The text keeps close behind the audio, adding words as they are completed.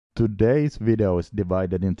Today's video is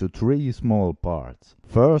divided into 3 small parts.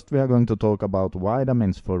 First, we are going to talk about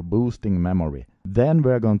vitamins for boosting memory. Then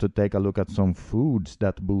we are going to take a look at some foods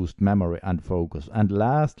that boost memory and focus. And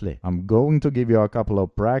lastly, I'm going to give you a couple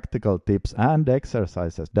of practical tips and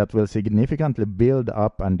exercises that will significantly build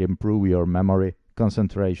up and improve your memory,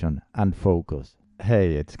 concentration and focus.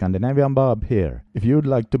 Hey, it's Scandinavian Bob here. If you'd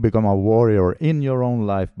like to become a warrior in your own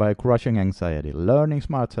life by crushing anxiety, learning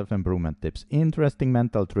smart self-improvement tips, interesting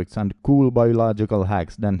mental tricks and cool biological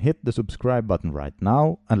hacks, then hit the subscribe button right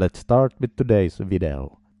now and let's start with today's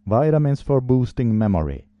video. Vitamins for boosting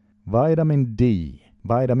memory. Vitamin D.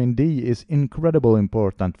 Vitamin D is incredibly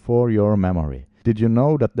important for your memory. Did you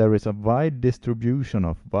know that there is a wide distribution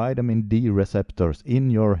of vitamin D receptors in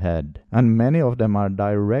your head, and many of them are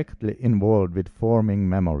directly involved with forming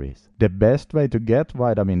memories? The best way to get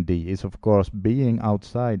vitamin D is of course being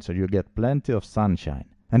outside so you get plenty of sunshine.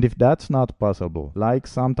 And if that's not possible, like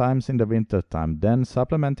sometimes in the winter time, then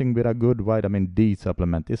supplementing with a good vitamin D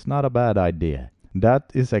supplement is not a bad idea.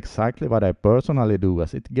 That is exactly what I personally do,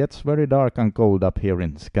 as it gets very dark and cold up here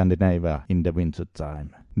in Scandinavia in the winter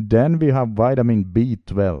time. Then we have vitamin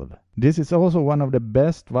B12. This is also one of the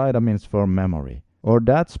best vitamins for memory. Or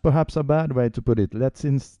that's perhaps a bad way to put it. Let's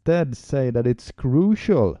instead say that it's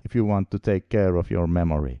crucial if you want to take care of your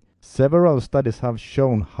memory. Several studies have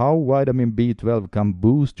shown how vitamin B12 can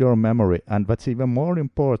boost your memory, and what's even more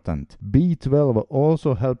important, B12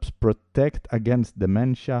 also helps protect against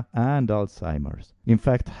dementia and Alzheimer's. In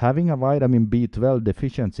fact, having a vitamin B12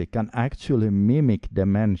 deficiency can actually mimic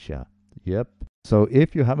dementia. Yep. So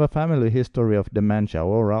if you have a family history of dementia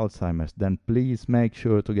or Alzheimer's, then please make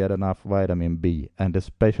sure to get enough vitamin B, and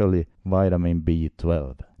especially vitamin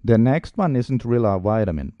B12. The next one isn't really a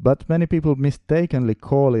vitamin, but many people mistakenly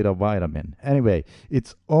call it a vitamin. Anyway,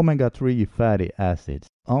 it's omega-3 fatty acids.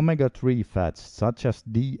 Omega-3 fats such as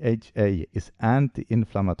DHA is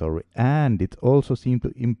anti-inflammatory, and it also seems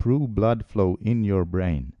to improve blood flow in your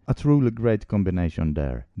brain. A truly great combination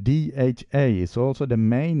there. DHA is also the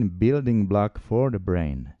main building block for the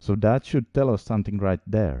brain, so that should tell us something right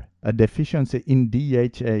there. A deficiency in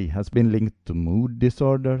DHA has been linked to mood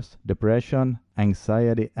disorders, depression,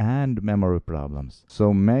 anxiety and memory problems.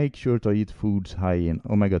 So make sure to eat foods high in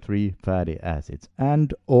omega-3 fatty acids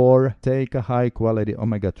and or take a high quality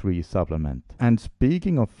omega-3 supplement. And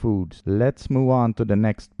speaking of foods, let's move on to the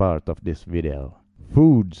next part of this video.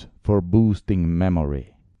 Foods for boosting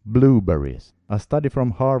memory. Blueberries. A study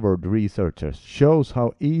from Harvard researchers shows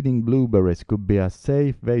how eating blueberries could be a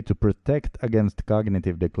safe way to protect against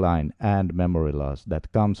cognitive decline and memory loss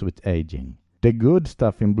that comes with aging. The good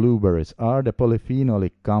stuff in blueberries are the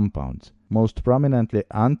polyphenolic compounds, most prominently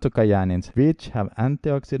anthocyanins, which have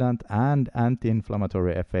antioxidant and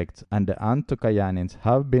anti-inflammatory effects, and the anthocyanins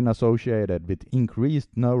have been associated with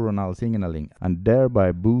increased neuronal signaling and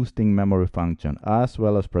thereby boosting memory function as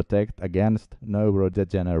well as protect against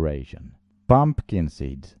neurodegeneration. Pumpkin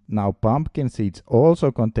seeds. Now, pumpkin seeds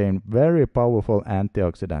also contain very powerful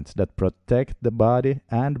antioxidants that protect the body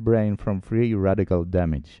and brain from free radical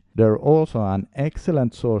damage. They're also an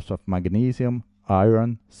excellent source of magnesium,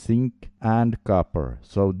 iron, zinc and copper.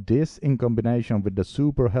 So this in combination with the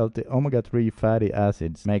super healthy omega-3 fatty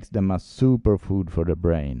acids makes them a superfood for the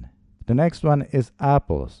brain. The next one is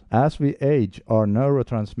apples. As we age, our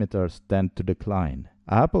neurotransmitters tend to decline.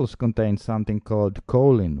 Apples contain something called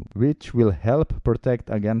choline, which will help protect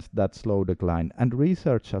against that slow decline, and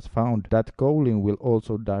research has found that choline will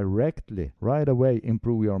also directly, right away,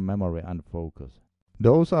 improve your memory and focus.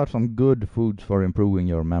 Those are some good foods for improving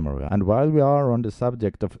your memory. And while we are on the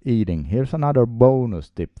subject of eating, here's another bonus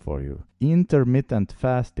tip for you. Intermittent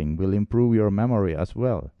fasting will improve your memory as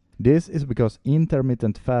well. This is because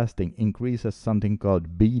intermittent fasting increases something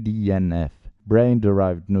called BDNF,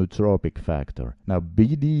 brain-derived nootropic factor. Now,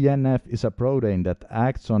 BDNF is a protein that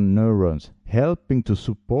acts on neurons, helping to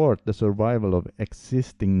support the survival of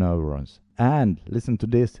existing neurons. And, listen to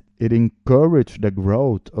this, it encourages the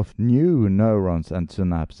growth of new neurons and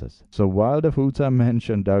synapses. So while the foods I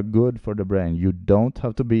mentioned are good for the brain, you don't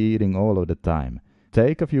have to be eating all of the time.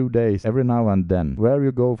 Take a few days every now and then, where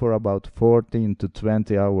you go for about 14 to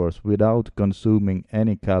 20 hours without consuming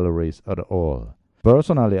any calories at all.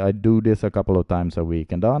 Personally, I do this a couple of times a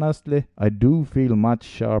week, and honestly, I do feel much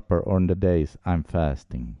sharper on the days I'm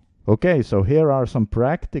fasting. Okay, so here are some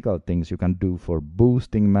practical things you can do for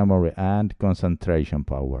boosting memory and concentration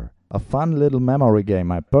power. A fun little memory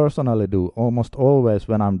game I personally do almost always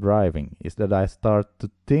when I'm driving is that I start to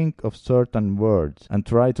think of certain words and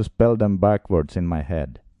try to spell them backwards in my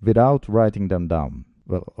head without writing them down.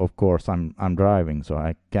 Well, of course I'm driving, so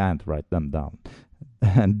I can't write them down.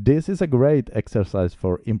 And this is a great exercise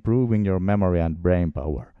for improving your memory and brain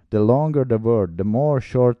power. The longer the word, the more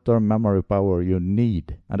short-term memory power you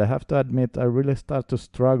need. And I have to admit, I really start to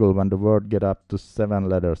struggle when the word get up to 7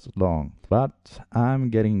 letters long. But I'm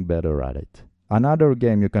getting better at it. Another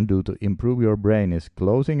game you can do to improve your brain is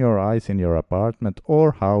closing your eyes in your apartment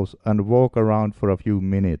or house and walk around for a few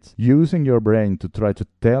minutes, using your brain to try to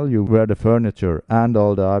tell you where the furniture and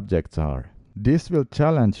all the objects are. This will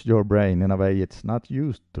challenge your brain in a way it's not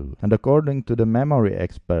used to, and according to the memory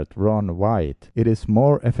expert Ron White, it is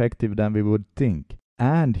more effective than we would think.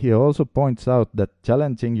 And he also points out that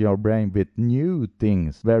challenging your brain with new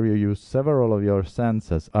things where you use several of your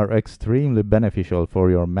senses are extremely beneficial for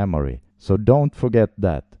your memory. So don't forget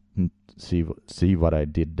that. See what I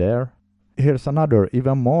did there? Here's another,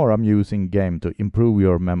 even more amusing game to improve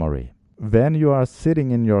your memory. When you are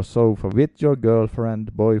sitting in your sofa with your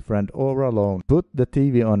girlfriend, boyfriend or alone, put the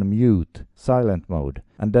TV on mute, silent mode,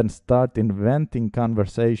 and then start inventing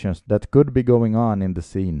conversations that could be going on in the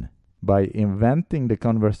scene. By inventing the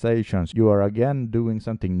conversations, you are again doing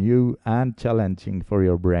something new and challenging for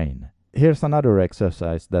your brain. Here's another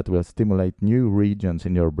exercise that will stimulate new regions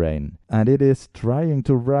in your brain, and it is trying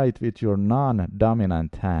to write with your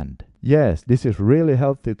non-dominant hand. Yes, this is really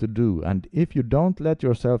healthy to do, and if you don't let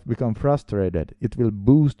yourself become frustrated, it will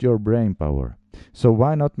boost your brain power. So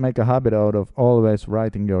why not make a habit out of always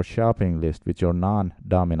writing your shopping list with your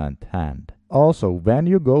non-dominant hand? Also, when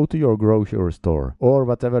you go to your grocery store or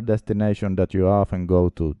whatever destination that you often go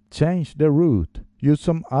to, change the route. Use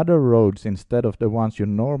some other roads instead of the ones you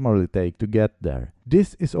normally take to get there.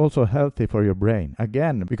 This is also healthy for your brain,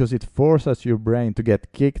 again, because it forces your brain to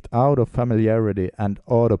get kicked out of familiarity and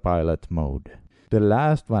autopilot mode. The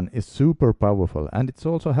last one is super powerful, and it's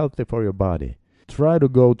also healthy for your body. Try to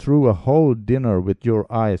go through a whole dinner with your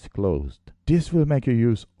eyes closed. This will make you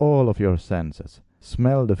use all of your senses.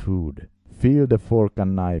 Smell the food. Feel the fork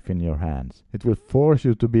and knife in your hands. It will force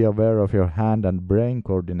you to be aware of your hand and brain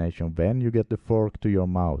coordination when you get the fork to your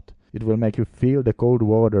mouth. It will make you feel the cold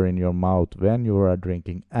water in your mouth when you are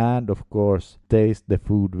drinking, and of course, taste the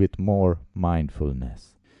food with more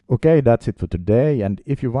mindfulness. Okay, that's it for today, and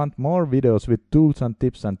if you want more videos with tools and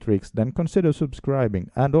tips and tricks, then consider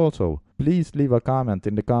subscribing, and also, please leave a comment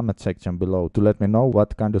in the comment section below to let me know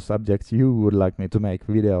what kind of subjects you would like me to make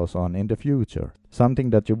videos on in the future. Something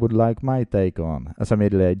that you would like my take on, as a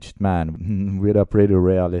middle-aged man with a pretty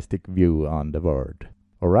realistic view on the world.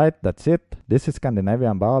 Alright, that's it. This is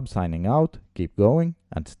Scandinavian Bob signing out. Keep going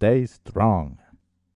and stay strong.